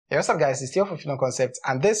Hey, what's up guys, it's Theyo from Film Concept,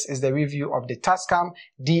 and this is the review of the Tascam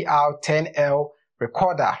DR-10L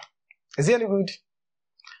recorder. Is it any good?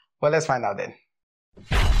 Well, let's find out then.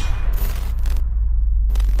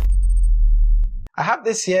 I have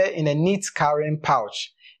this here in a neat carrying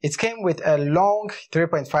pouch. It came with a long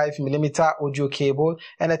 3.5mm audio cable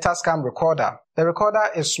and a Tascam recorder. The recorder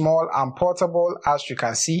is small and portable, as you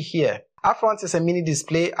can see here. Up front is a mini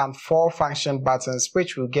display and 4 function buttons,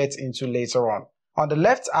 which we'll get into later on. On the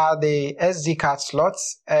left are the SD card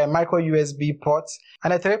slots, a micro USB port,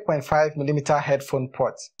 and a 3.5mm headphone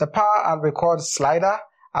port. The power and record slider,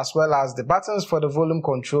 as well as the buttons for the volume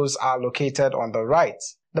controls, are located on the right.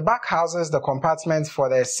 The back houses the compartment for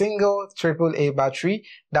the single AAA battery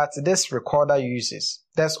that this recorder uses.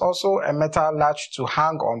 There's also a metal latch to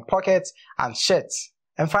hang on pockets and shirts.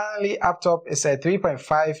 And finally, up top is a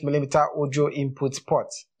 3.5mm audio input port.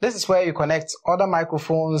 This is where you connect other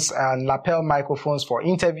microphones and lapel microphones for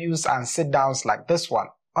interviews and sit-downs like this one.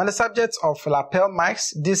 On the subject of lapel mics,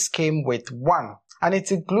 this came with one, and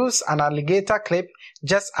it includes an alligator clip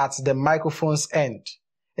just at the microphone's end.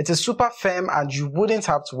 It is super firm and you wouldn't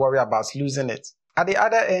have to worry about losing it. At the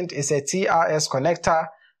other end is a TRS connector,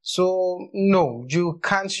 so no, you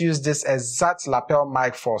can't use this exact lapel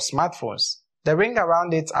mic for smartphones. The ring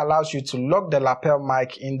around it allows you to lock the lapel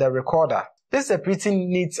mic in the recorder. This is a pretty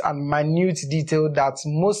neat and minute detail that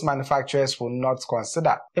most manufacturers will not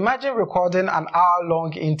consider. Imagine recording an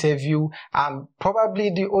hour-long interview and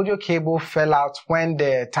probably the audio cable fell out when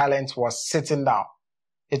the talent was sitting down.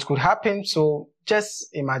 It could happen, so just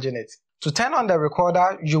imagine it. To turn on the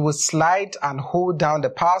recorder, you will slide and hold down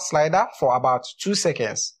the power slider for about 2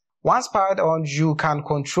 seconds. Once powered on, you can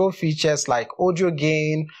control features like audio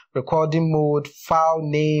gain, recording mode, file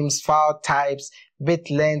names, file types, bit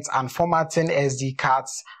length, and formatting SD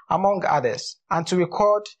cards, among others. And to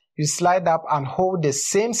record, you slide up and hold the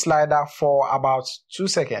same slider for about 2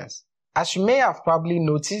 seconds. As you may have probably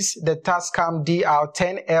noticed, the Tascam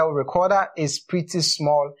DR-10L recorder is pretty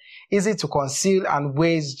small, easy to conceal, and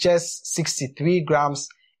weighs just 63 grams,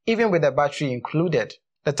 even with the battery included.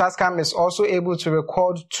 The Tascam is also able to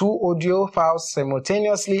record 2 audio files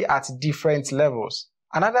simultaneously at different levels.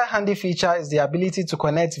 Another handy feature is the ability to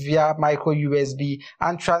connect via micro USB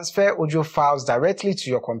and transfer audio files directly to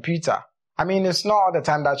your computer. I mean, it's not all the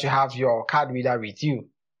time that you have your card reader with you,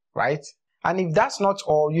 right? And if that's not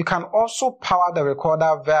all, you can also power the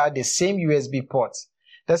recorder via the same USB port.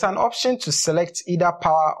 There's an option to select either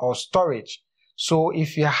power or storage. So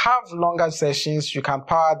if you have longer sessions, you can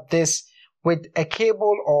power this with a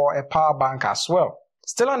cable or a power bank as well.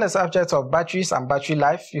 Still on the subject of batteries and battery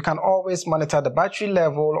life, you can always monitor the battery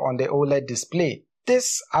level on the OLED display.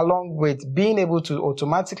 This, along with being able to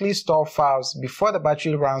automatically store files before the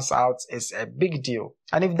battery runs out, is a big deal.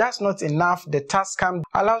 And if that's not enough, the Tascam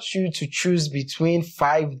allows you to choose between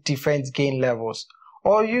 5 different gain levels,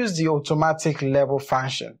 or use the automatic level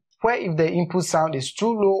function, where if the input sound is too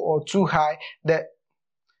low or too high,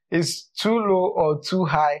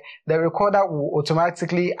 the recorder will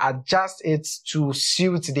automatically adjust it to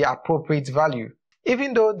suit the appropriate value.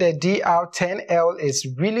 Even though the DR-10L is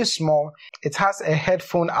really small, it has a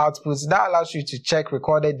headphone output that allows you to check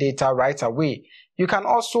recorded data right away. You can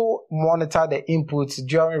also monitor the input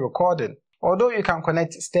during recording. Although you can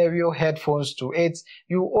connect stereo headphones to it,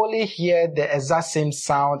 you only hear the exact same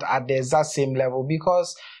sound at the exact same level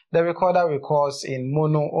because the recorder records in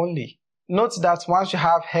mono only. Note that once you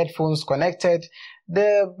have headphones connected,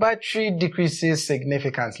 the battery decreases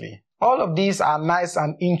significantly. All of these are nice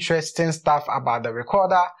and interesting stuff about the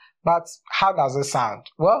recorder, but how does it sound?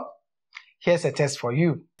 Well, here's a test for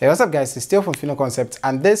you. Hey, what's up guys, it's Theyo from Film Concept,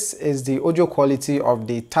 and this is the audio quality of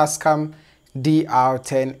the Tascam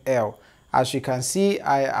DR-10L. As you can see,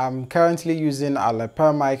 I am currently using a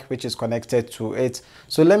lapel mic which is connected to it,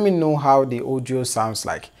 so let me know how the audio sounds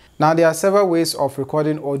like. Now, there are several ways of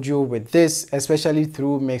recording audio with this, especially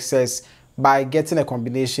through mixers, by getting a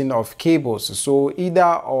combination of cables. So either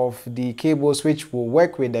of the cables which will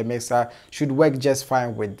work with the mixer should work just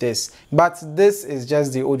fine with this. But this is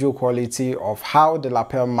just the audio quality of how the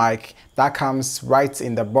lapel mic that comes right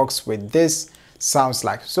in the box with this sounds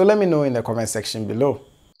like. So let me know in the comment section below.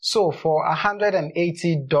 So for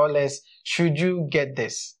 $180, should you get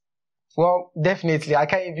this? Well, definitely, I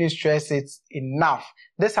can't even stress it enough.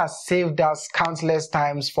 This has saved us countless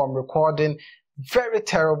times from recording very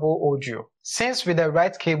terrible audio. Since with the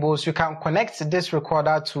right cables, you can connect this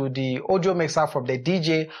recorder to the audio mixer from the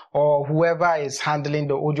DJ or whoever is handling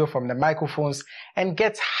the audio from the microphones and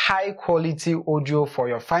get high quality audio for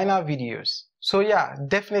your final videos. So yeah,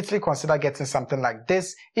 definitely consider getting something like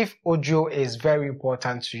this if audio is very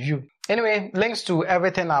important to you. Anyway, links to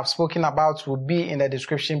everything I've spoken about will be in the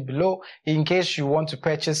description below. In case you want to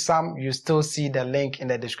purchase some, you still see the link in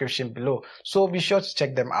the description below. So be sure to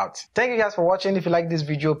check them out. Thank you guys for watching. If you like this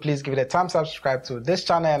video, please give it a thumbs up, subscribe to this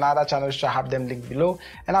channel and other channels, which I have them linked below.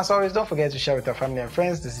 And as always, don't forget to share with your family and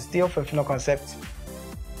friends. This is Theo from Filmmaker,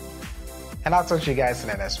 and I'll talk to you guys in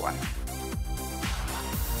the next one.